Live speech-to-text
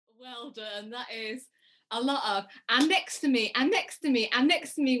Well done. That is a lot of, and next to me, and next to me, and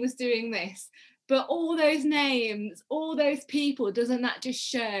next to me was doing this. But all those names, all those people, doesn't that just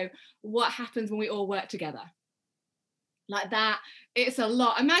show what happens when we all work together? Like that, it's a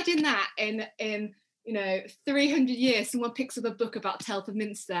lot. Imagine that in 300 years, someone picks up a book about Telford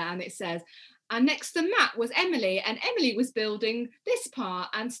Minster and it says, and next to Matt was Emily, and Emily was building this part,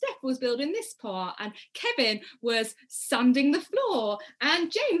 and Steph was building this part, and Kevin was sanding the floor, and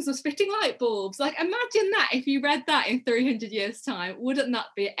James was fitting light bulbs. Like, imagine that if you read that in 300 years' time. Wouldn't that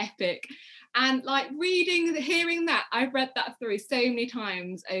be epic? And like hearing that, I've read that through so many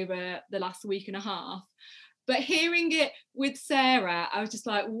times over the last week and a half. But hearing it with Sarah, I was just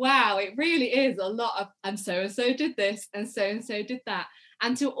like, wow, it really is a lot of, and so did this, and so did that.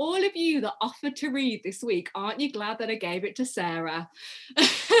 And to all of you that offered to read this week, aren't you glad that I gave it to Sarah?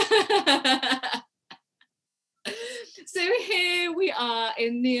 So here we are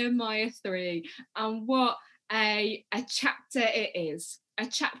in Nehemiah 3, and what a chapter it is, a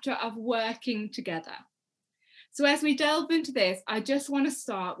chapter of working together. So as we delve into this, I just want to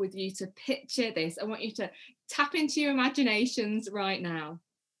start with you to picture this. I want you to tap into your imaginations right now.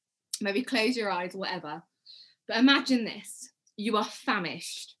 Maybe close your eyes, whatever. But imagine this. You are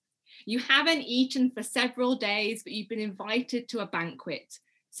famished. You haven't eaten for several days, but you've been invited to a banquet,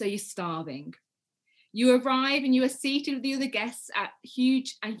 so you're starving. You arrive and you are seated with the other guests at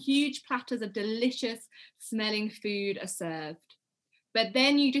huge platters of delicious smelling food are served. But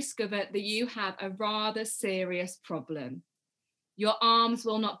then you discover that you have a rather serious problem. Your arms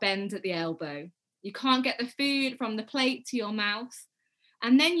will not bend at the elbow. You can't get the food from the plate to your mouth.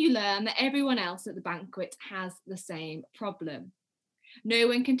 And then you learn that everyone else at the banquet has the same problem. No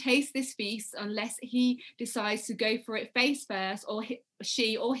one can taste this feast unless he decides to go for it face first, or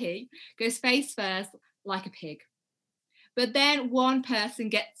she goes face first like a pig. But then one person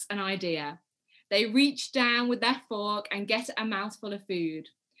gets an idea. They reach down with their fork and get a mouthful of food.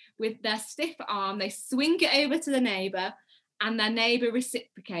 With their stiff arm, they swing it over to the neighbour, and their neighbour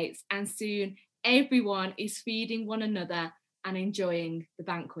reciprocates, and soon everyone is feeding one another and enjoying the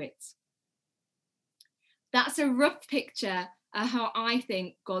banquet. That's a rough picture of how I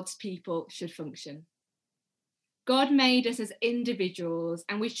think God's people should function. God made us as individuals,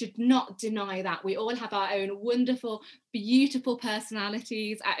 and we should not deny that. We all have our own wonderful, beautiful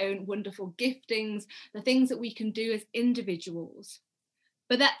personalities, our own wonderful giftings, the things that we can do as individuals.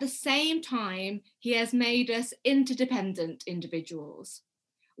 But at the same time, he has made us interdependent individuals.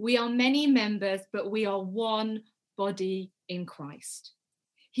 We are many members, but we are one body in Christ.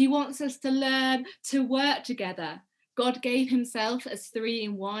 He wants us to learn to work together. God gave himself as 3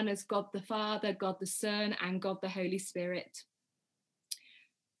 in 1, as God the Father, God the Son, and God the Holy Spirit.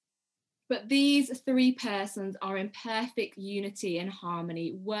 But these 3 persons are in perfect unity and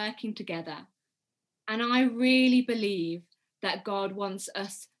harmony, working together. And I really believe that God wants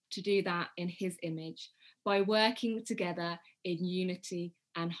us to do that in his image, by working together in unity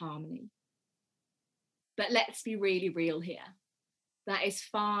and harmony. But let's be really real here. That is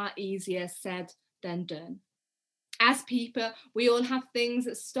far easier said than done. As people, we all have things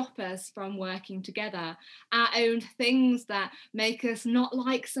that stop us from working together, our own things that make us not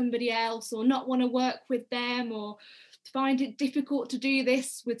like somebody else, or not want to work with them, or find it difficult to do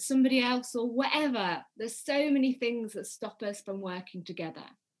this with somebody else, or whatever. There's so many things that stop us from working together.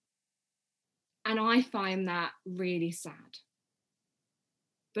 And I find that really sad.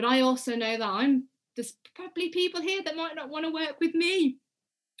 But I also know that there's probably people here that might not want to work with me,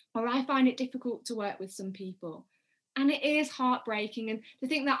 or I find it difficult to work with some people. And it is heartbreaking. And to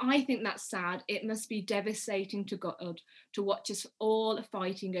think that I think that's sad, it must be devastating to God to watch us all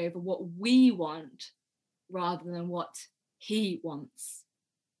fighting over what we want rather than what he wants.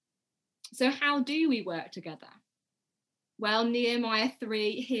 So how do we work together? Well, Nehemiah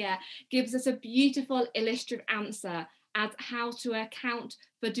 3 here gives us a beautiful illustrative answer as how to account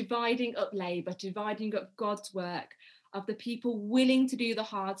for dividing up labour, dividing up God's work, of the people willing to do the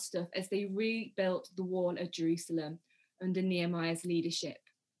hard stuff as they rebuilt the wall of Jerusalem under Nehemiah's leadership.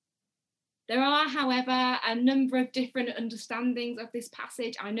 There are, however, a number of different understandings of this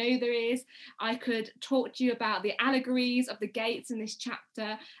passage. I know there is. I could talk to you about the allegories of the gates in this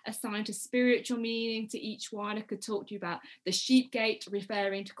chapter, assigned a spiritual meaning to each one. I could talk to you about the sheep gate,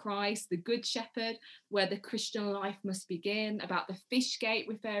 referring to Christ, the good shepherd, where the Christian life must begin, about the fish gate,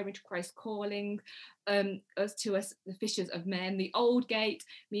 referring to Christ's calling us, the fishers of men. The old gate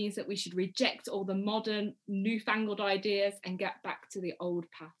means that we should reject all the modern, newfangled ideas and get back to the old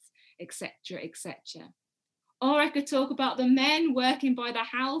path, etc., etc. Or I could talk about the men working by their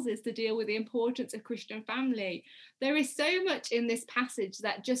houses to deal with the importance of Christian family. There is so much in this passage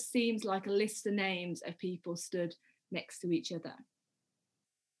that just seems like a list of names of people stood next to each other.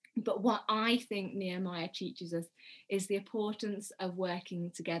 But what I think Nehemiah teaches us is the importance of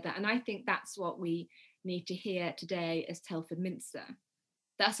working together. And I think that's what we need to hear today as Telford Minster.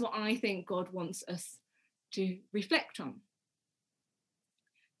 That's what I think God wants us to reflect on.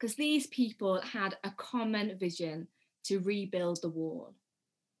 Because these people had a common vision to rebuild the wall.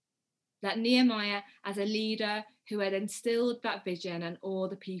 That Nehemiah, as a leader who had instilled that vision, and all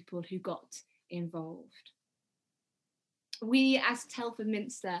the people who got involved. We as Telford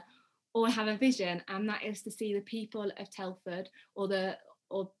Minster all have a vision, and that is to see the people of Telford,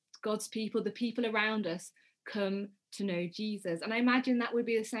 or God's people, the people around us, come to know Jesus. And I imagine that would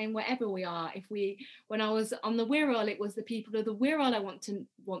be the same wherever we are. When I was on the Wirral, it was the people of the Wirral I want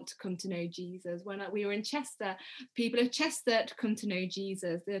to come to know Jesus. When we were in Chester, people of Chester to come to know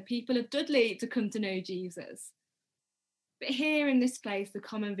Jesus, the people of Dudley to come to know Jesus. But here in this place, the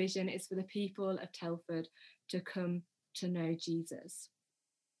common vision is for the people of Telford to come to know Jesus.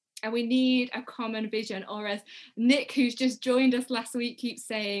 And we need a common vision, or as Nick, who's just joined us last week, keeps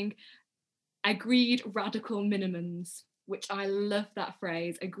saying, agreed radical minimums, which I love that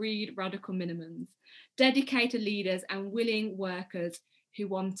phrase, agreed radical minimums. Dedicated leaders and willing workers who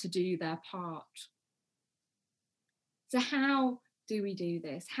want to do their part. So how do we do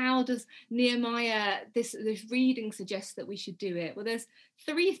this? How does Nehemiah, this reading suggests that we should do it? Well, there's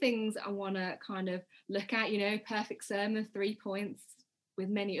 3 things I want to kind of look at, perfect sermon, 3 points, with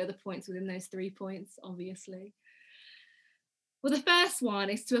many other points within those 3 points, obviously. Well, the first one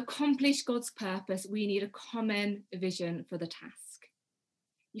is to accomplish God's purpose, we need a common vision for the task.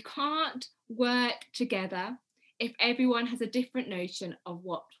 You can't work together if everyone has a different notion of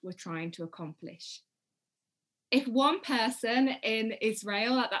what we're trying to accomplish. If one person in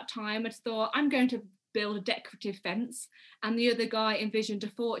Israel at that time had thought, I'm going to build a decorative fence, and the other guy envisioned a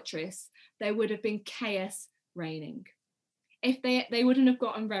fortress, there would have been chaos reigning. If they wouldn't have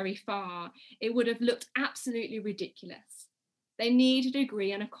gotten very far, it would have looked absolutely ridiculous. They needed to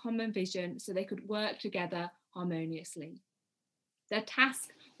agree on a common vision so they could work together harmoniously. Their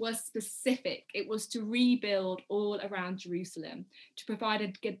task was specific. It was to rebuild all around Jerusalem, to provide a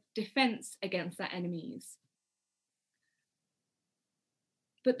good defense against their enemies.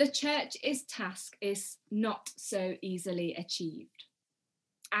 But the church's task is not so easily achieved.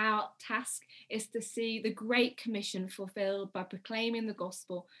 Our task is to see the Great Commission fulfilled by proclaiming the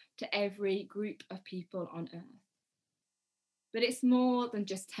gospel to every group of people on earth. But it's more than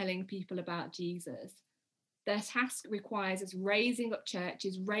just telling people about Jesus. Their task requires us raising up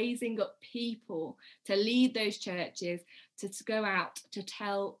churches, raising up people to lead those churches, to go out to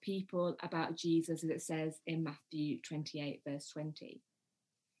tell people about Jesus, as it says in Matthew 28, verse 20.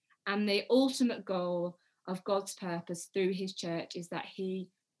 And the ultimate goal of God's purpose through his church is that he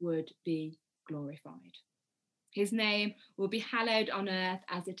would be glorified. His name will be hallowed on earth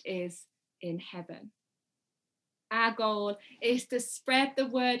as it is in heaven. Our goal is to spread the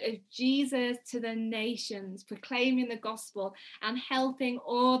word of Jesus to the nations, proclaiming the gospel and helping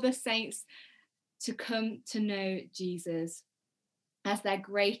all the saints to come to know Jesus as their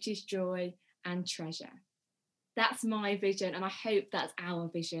greatest joy and treasure. That's my vision, and I hope that's our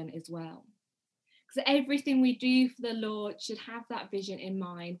vision as well. Because everything we do for the Lord should have that vision in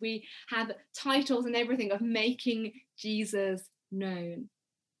mind. We have titles and everything of making Jesus known.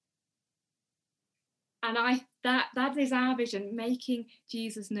 And that is our vision, making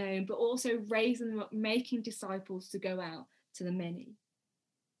Jesus known, but also raising them up, making disciples to go out to the many.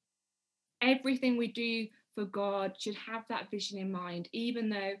 Everything we do for God should have that vision in mind, even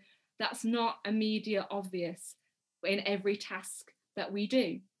though that's not immediate obvious in every task that we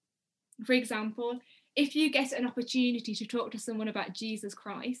do. For example, if you get an opportunity to talk to someone about Jesus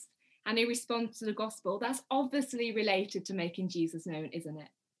Christ and he responds to the gospel, that's obviously related to making Jesus known, isn't it?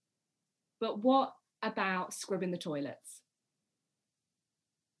 But what about scrubbing the toilets?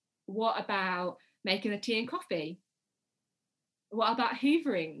 What about making the tea and coffee? What about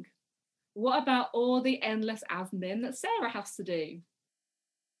hoovering? What about all the endless admin that Sarah has to do?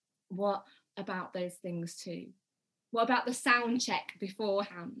 What about those things too? What about the sound check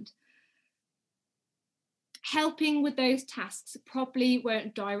beforehand? Helping with those tasks probably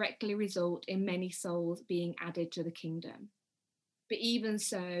won't directly result in many souls being added to the kingdom. But even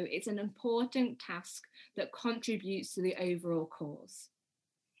so, it's an important task that contributes to the overall cause.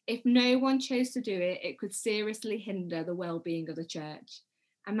 If no one chose to do it, it could seriously hinder the well-being of the church.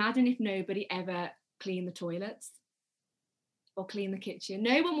 Imagine if nobody ever cleaned the toilets. or clean the kitchen.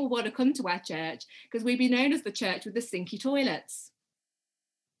 No one will want to come to our church because we'd be known as the church with the stinky toilets.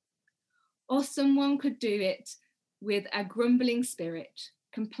 Or someone could do it with a grumbling spirit,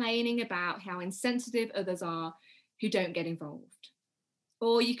 complaining about how insensitive others are who don't get involved.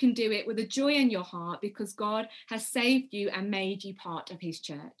 Or you can do it with a joy in your heart because God has saved you and made you part of his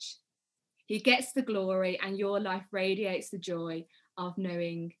church. He gets the glory and your life radiates the joy of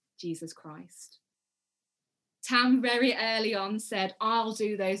knowing Jesus Christ. Tam very early on said, I'll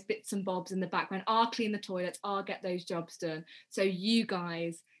do those bits and bobs in the background. I'll clean the toilets. I'll get those jobs done so you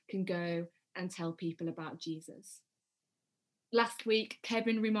guys can go and tell people about Jesus. Last week,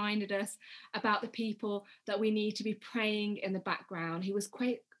 Kevin reminded us about the people that we need to be praying in the background. He was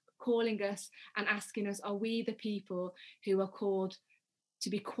calling us and asking us, are we the people who are called to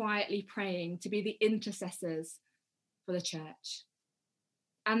be quietly praying, to be the intercessors for the church?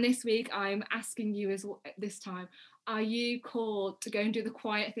 And this week, I'm asking you this time, are you called to go and do the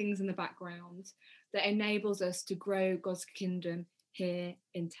quiet things in the background that enables us to grow God's kingdom here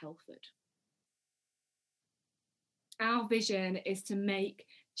in Telford? Our vision is to make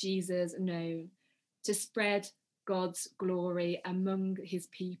Jesus known, to spread God's glory among his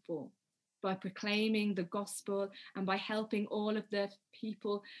people by proclaiming the gospel and by helping all of the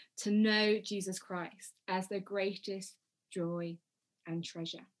people to know Jesus Christ as their greatest joy and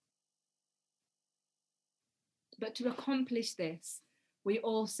treasure. But to accomplish this, we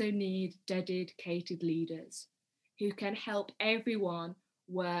also need dedicated leaders who can help everyone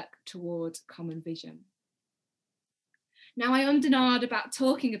work towards common vision. Now, I ummed and ahed about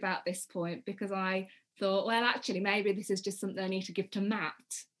talking about this point because I thought, well, actually, maybe this is just something I need to give to Matt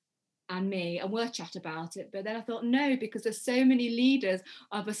and me and we'll chat about it. But then I thought, no, because there's so many leaders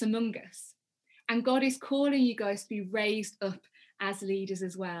of us among us. And God is calling you guys to be raised up as leaders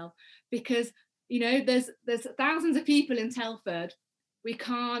as well. Because, you know, there's thousands of people in Telford. We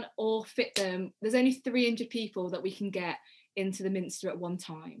can't all fit them. There's only 300 people that we can get into the Minster at one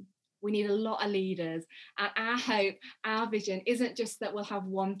time. We need a lot of leaders. And our hope, our vision isn't just that we'll have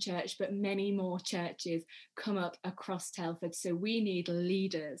one church, but many more churches come up across Telford. So we need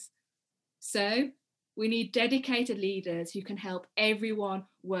leaders. So we need dedicated leaders who can help everyone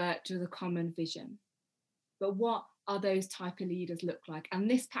work to the common vision. But what are those type of leaders look like? And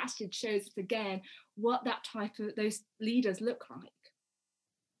this passage shows us again what those leaders look like.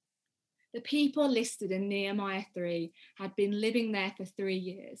 The people listed in Nehemiah 3 had been living there for 3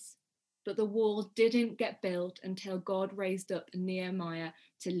 years. But the wall didn't get built until God raised up Nehemiah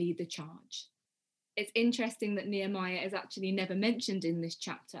to lead the charge. It's interesting that Nehemiah is actually never mentioned in this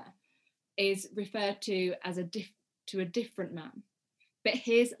chapter, is referred to as a different man. But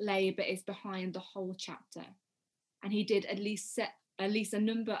his labour is behind the whole chapter. And he did at least a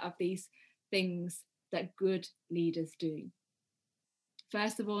number of these things that good leaders do.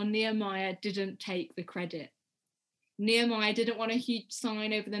 First of all, Nehemiah didn't take the credit. Nehemiah didn't want a huge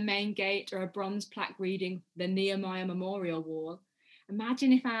sign over the main gate or a bronze plaque reading the Nehemiah Memorial Wall.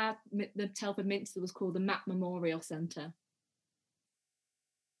 Imagine if the Telford Minster was called the Matt Memorial Centre.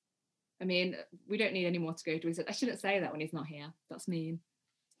 I mean, we don't need any more to go to. I shouldn't say that when he's not here. That's mean.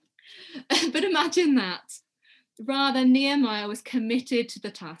 But imagine that. Rather, Nehemiah was committed to the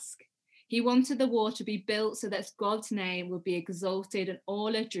task. He wanted the wall to be built so that God's name would be exalted in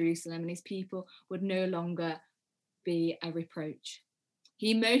all of Jerusalem and his people would no longer be a reproach.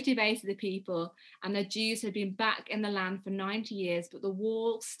 He motivated the people, and the Jews had been back in the land for 90 years, but the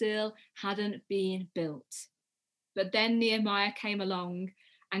wall still hadn't been built. But then Nehemiah came along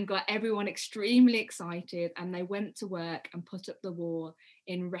and got everyone extremely excited, and they went to work and put up the wall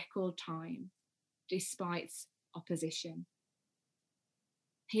in record time, despite opposition.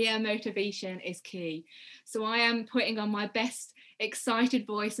 Here, motivation is key. So I am putting on my best excited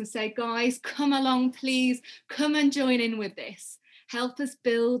voice and say, guys, come along, please. Come and join in with this. Help us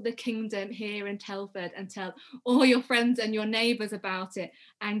build the kingdom here in Telford and tell all your friends and your neighbours about it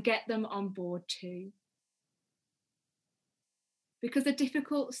and get them on board too. Because the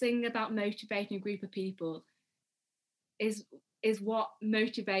difficult thing about motivating a group of people is what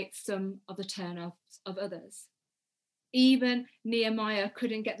motivates some of the turn-offs of others. Even Nehemiah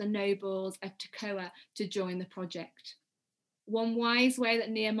couldn't get the nobles of Tekoa to join the project. One wise way that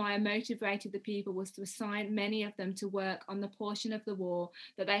Nehemiah motivated the people was to assign many of them to work on the portion of the wall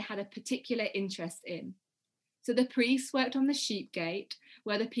that they had a particular interest in. So the priests worked on the sheep gate,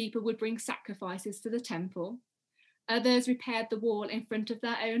 where the people would bring sacrifices to the temple. Others repaired the wall in front of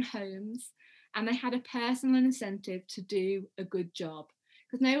their own homes, and they had a personal incentive to do a good job.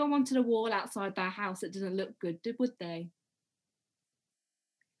 Because no one wanted a wall outside their house that didn't look good, would they?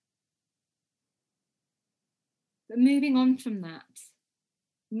 But moving on from that,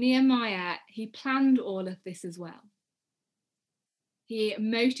 Nehemiah, he planned all of this as well. He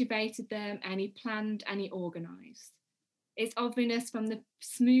motivated them and he planned and he organised. It's obvious from the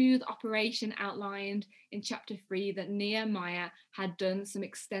smooth operation outlined in chapter 3 that Nehemiah had done some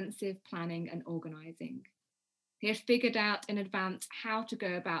extensive planning and organising. He had figured out in advance how to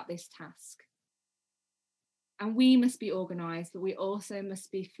go about this task. And we must be organised, but we also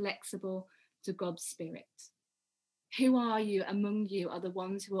must be flexible to God's Spirit. Who are you among you are the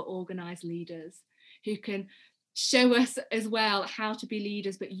ones who are organised leaders, who can show us as well how to be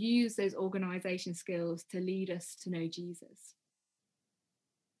leaders, but use those organisation skills to lead us to know Jesus.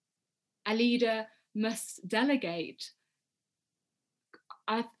 A leader must delegate.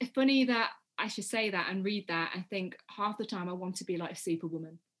 It's funny that I should say that and read that. I think half the time I want to be like a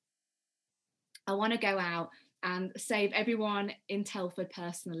superwoman. I want to go out and save everyone in Telford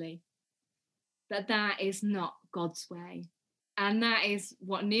personally. But that is not God's way. And that is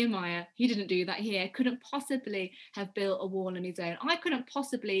what Nehemiah, he didn't do that here, couldn't possibly have built a wall on his own. I couldn't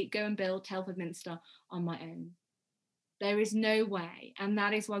possibly go and build Telford Minster on my own. There is no way. And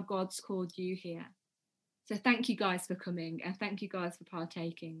that is why God's called you here. So thank you guys for coming and thank you guys for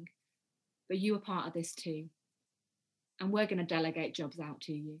partaking. But you are part of this too. And we're going to delegate jobs out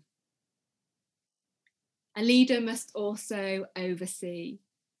to you. A leader must also oversee.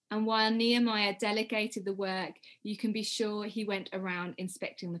 And while Nehemiah delegated the work, you can be sure he went around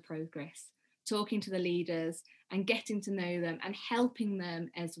inspecting the progress, talking to the leaders and getting to know them and helping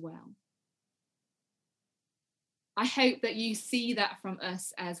them as well. I hope that you see that from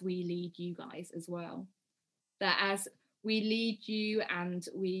us as we lead you guys as well. That as we lead you and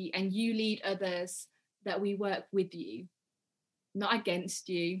you lead others, that we work with you, not against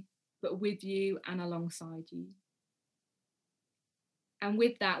you, but with you and alongside you. And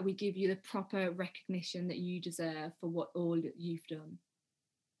with that, we give you the proper recognition that you deserve for what all you've done.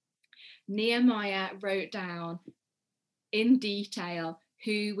 Nehemiah wrote down in detail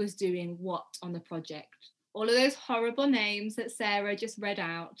who was doing what on the project. All of those horrible names that Sarah just read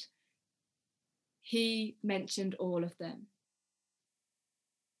out, he mentioned all of them.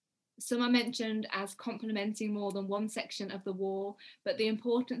 Some are mentioned as complementing more than one section of the wall, but the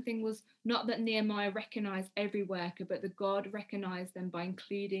important thing was not that Nehemiah recognised every worker, but that God recognised them by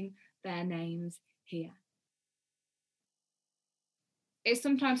including their names here. It's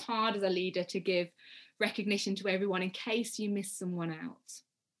sometimes hard as a leader to give recognition to everyone in case you miss someone out.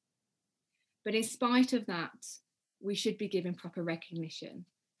 But in spite of that, we should be giving proper recognition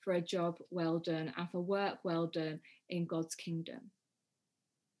for a job well done and for work well done in God's kingdom.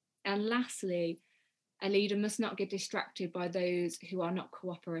 And lastly, a leader must not get distracted by those who are not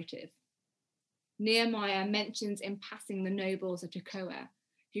cooperative. Nehemiah mentions in passing the nobles of Tekoa,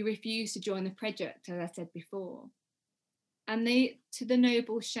 who refused to join the project, as I said before. And to the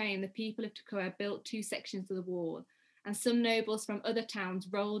nobles' shame, the people of Tekoa built 2 sections of the wall, and some nobles from other towns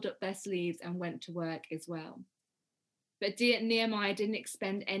rolled up their sleeves and went to work as well. But Nehemiah didn't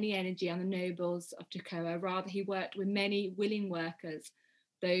expend any energy on the nobles of Tekoa. Rather, he worked with many willing workers.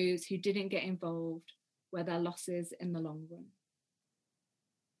 Those who didn't get involved were their losses in the long run.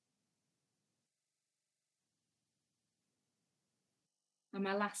 And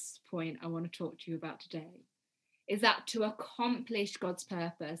my last point I want to talk to you about today is that to accomplish God's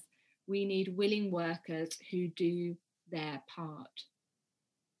purpose, we need willing workers who do their part.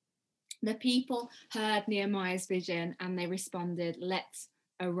 The people heard Nehemiah's vision and they responded, "Let's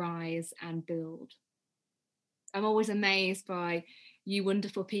arise and build." I'm always amazed by you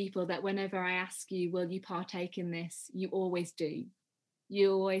wonderful people that whenever I ask you, will you partake in this? You always do.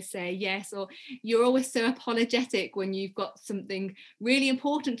 You always say yes, or you're always so apologetic when you've got something really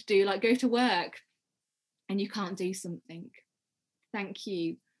important to do, like go to work, and you can't do something. Thank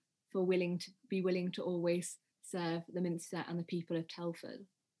you for willing to always serve the Minster and the people of Telford.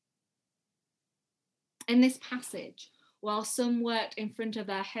 In this passage, while some worked in front of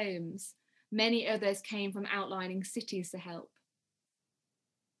their homes, many others came from outlying cities to help.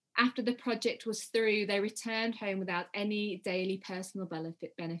 After the project was through, they returned home without any daily personal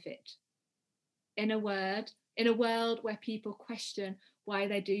benefit. In a world where people question why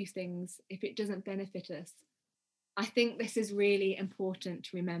they do things if it doesn't benefit us, I think this is really important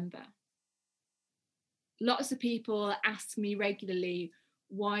to remember. Lots of people ask me regularly,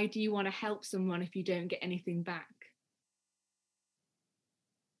 why do you want to help someone if you don't get anything back?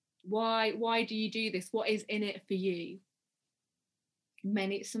 Why do you do this? What is in it for you?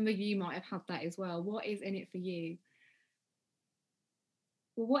 Some of you might have had that as well. What is in it for you?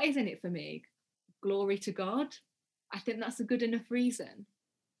 Well, what is in it for me? Glory to God. I think that's a good enough reason.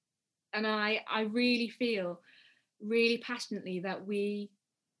 And I really feel really passionately that we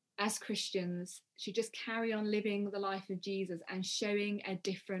as Christians should just carry on living the life of Jesus and showing a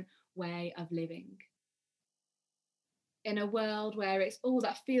different way of living. In a world where it's all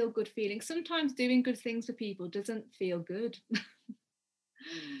that feel good feeling, sometimes doing good things for people doesn't feel good.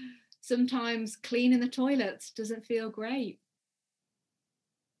 Sometimes cleaning the toilets doesn't feel great.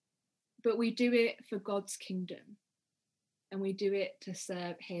 But we do it for God's kingdom, and we do it to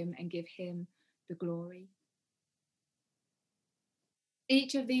serve him and give him the glory.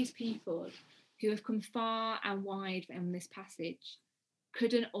 Each of these people who have come far and wide from this passage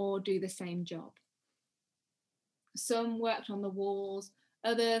couldn't all do the same job. Some worked on the walls,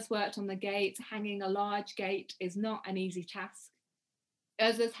 others worked on the gates. Hanging a large gate is not an easy task.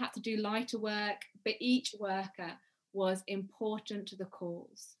 Others had to do lighter work, but each worker was important to the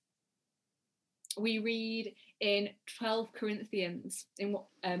cause. We read in 12 Corinthians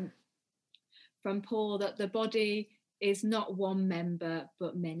from Paul that the body is not one member,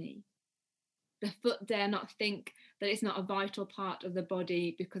 but many. The foot dare not think that it's not a vital part of the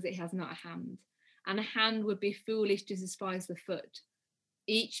body because it has not a hand. And a hand would be foolish to despise the foot.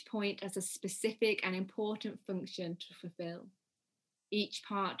 Each point has a specific and important function to fulfill. Each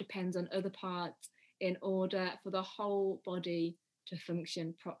part depends on other parts in order for the whole body to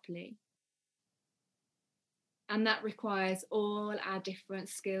function properly. And that requires all our different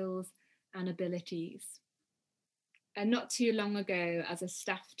skills and abilities. And not too long ago, as a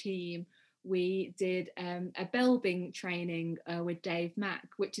staff team, we did a Belbing training with Dave Mack,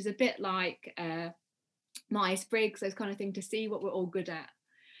 which is a bit like Myers-Briggs, those kind of thing, to see what we're all good at.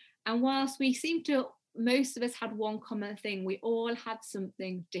 And whilst we seem to, most of us had one common thing, we all had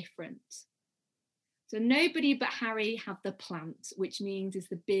something different. So nobody but Harry had the plant, which means he's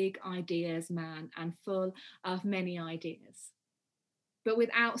the big ideas man and full of many ideas. But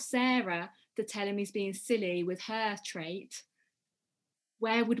without Sarah to tell him he's being silly with her trait,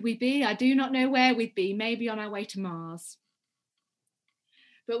 where would we be? I do not know where we'd be, maybe on our way to Mars.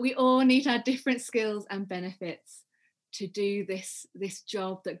 But we all need our different skills and benefits to do this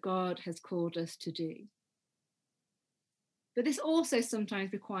job that God has called us to do. But this also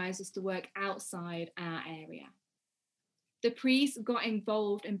sometimes requires us to work outside our area. The priests got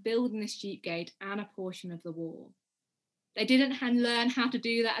involved in building the sheep gate and a portion of the wall. They didn't learn how to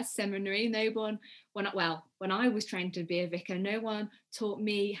do that at seminary. When I was trained to be a vicar, no one taught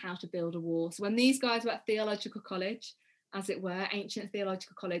me how to build a wall. So when these guys were at theological college, as it were, ancient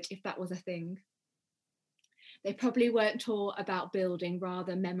theological college, if that was a thing, they probably weren't taught about building,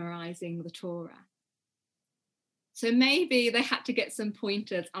 rather memorizing the Torah. So maybe they had to get some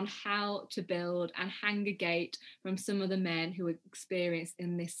pointers on how to build and hang a gate from some of the men who were experienced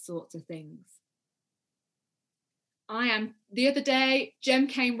in this sorts of things. The other day, Jem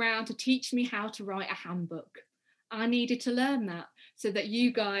came round to teach me how to write a handbook. I needed to learn that so that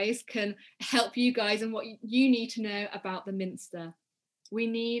you guys can help you guys and what you need to know about the Minster. We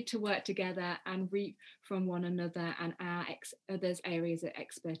need to work together and reap from one another and our others' areas of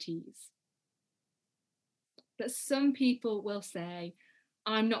expertise. But some people will say,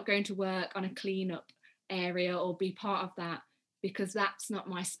 I'm not going to work on a clean-up area or be part of that because that's not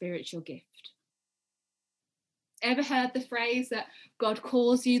my spiritual gift. Ever heard the phrase that God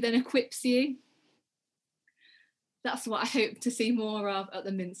calls you, then equips you? That's what I hope to see more of at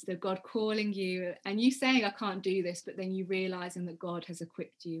the Minster, God calling you and you saying, I can't do this, but then you realising that God has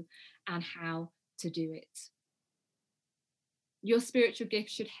equipped you and how to do it. Your spiritual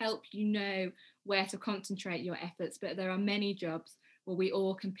gift should help you know where to concentrate your efforts, but there are many jobs where we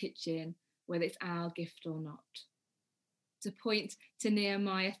all can pitch in, whether it's our gift or not. To point to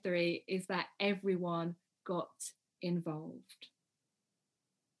Nehemiah 3 is that everyone got involved.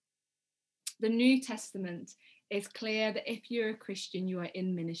 The New Testament is clear that if you're a Christian, you are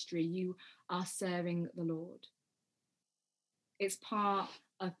in ministry, you are serving the Lord. It's part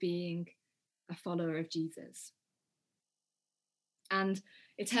of being a follower of Jesus. And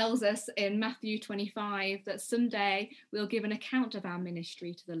it tells us in Matthew 25 that someday we'll give an account of our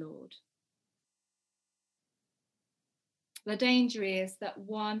ministry to the Lord. The danger is that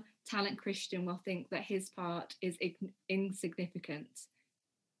one talent Christian will think that his part is insignificant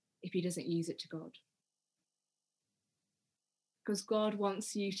if he doesn't use it to God. Because God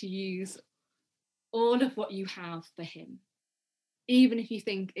wants you to use all of what you have for him. Even if you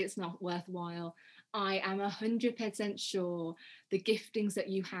think it's not worthwhile, I am 100% sure the giftings that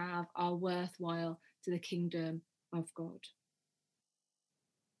you have are worthwhile to the kingdom of God.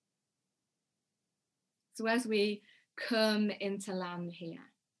 So as we come into land here,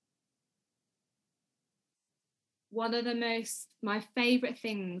 one of my favourite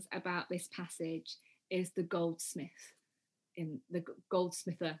things about this passage is the goldsmith, in the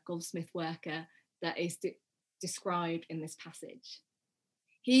goldsmith worker that is described in this passage.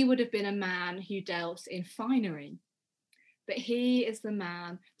 He would have been a man who dealt in finery, but he is the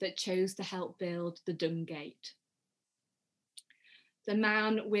man that chose to help build the dung gate. The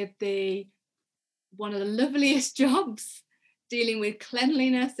man with one of the loveliest jobs, dealing with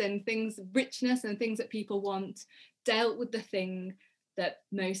cleanliness and things, richness and things that people want, dealt with the thing that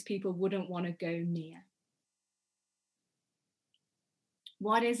most people wouldn't want to go near.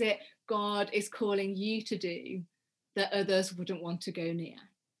 What is it God is calling you to do that others wouldn't want to go near?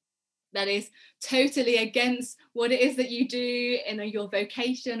 That is totally against what it is that you do in your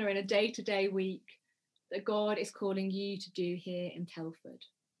vocation or in a day-to-day week, that God is calling you to do here in Telford.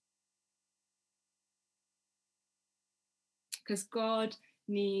 Because God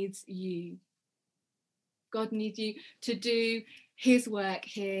needs you. God needs you to do his work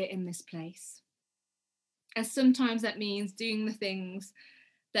here in this place. And sometimes that means doing the things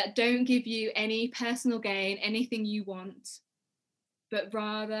that don't give you any personal gain, anything you want, but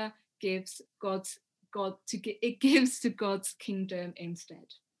rather gives to God's kingdom instead.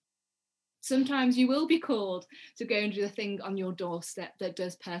 Sometimes you will be called to go and do the thing on your doorstep that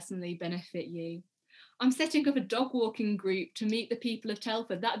does personally benefit you. I'm setting up a dog walking group to meet the people of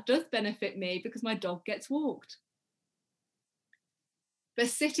Telford. That does benefit me because my dog gets walked. But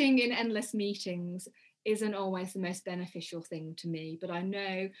sitting in endless meetings isn't always the most beneficial thing to me, but I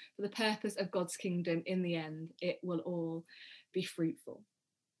know for the purpose of God's kingdom, in the end, it will all be fruitful.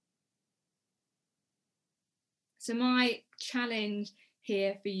 So my challenge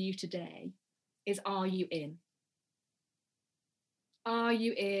here for you today is, are you in? Are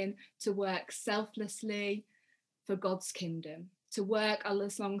you in to work selflessly for God's kingdom, to work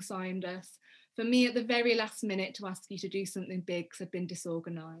alongside us? For me, at the very last minute, to ask you to do something big because I've been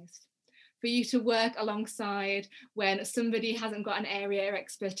disorganised. For you to work alongside when somebody hasn't got an area of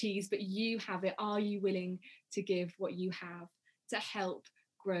expertise, but you have it. Are you willing to give what you have to help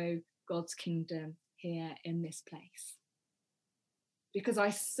grow God's kingdom here in this place? Because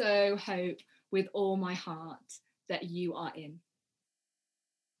I so hope with all my heart that you are in.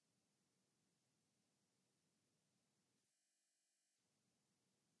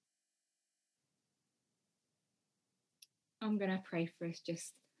 I'm going to pray for us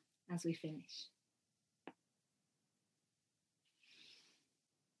just as we finish.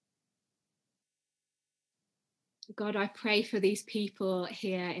 God, I pray for these people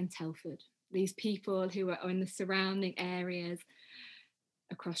here in Telford, these people who are in the surrounding areas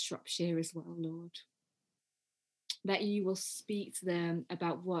across Shropshire as well, Lord, that you will speak to them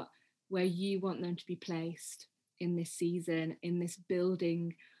about where you want them to be placed in this season, in this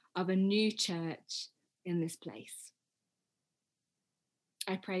building of a new church in this place.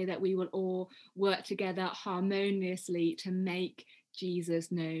 I pray that we will all work together harmoniously to make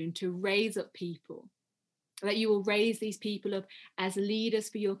Jesus known, to raise up people, that you will raise these people up as leaders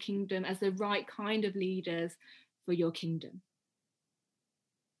for your kingdom, as the right kind of leaders for your kingdom.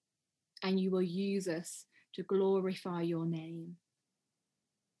 And you will use us to glorify your name.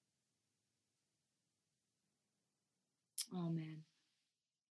 Amen.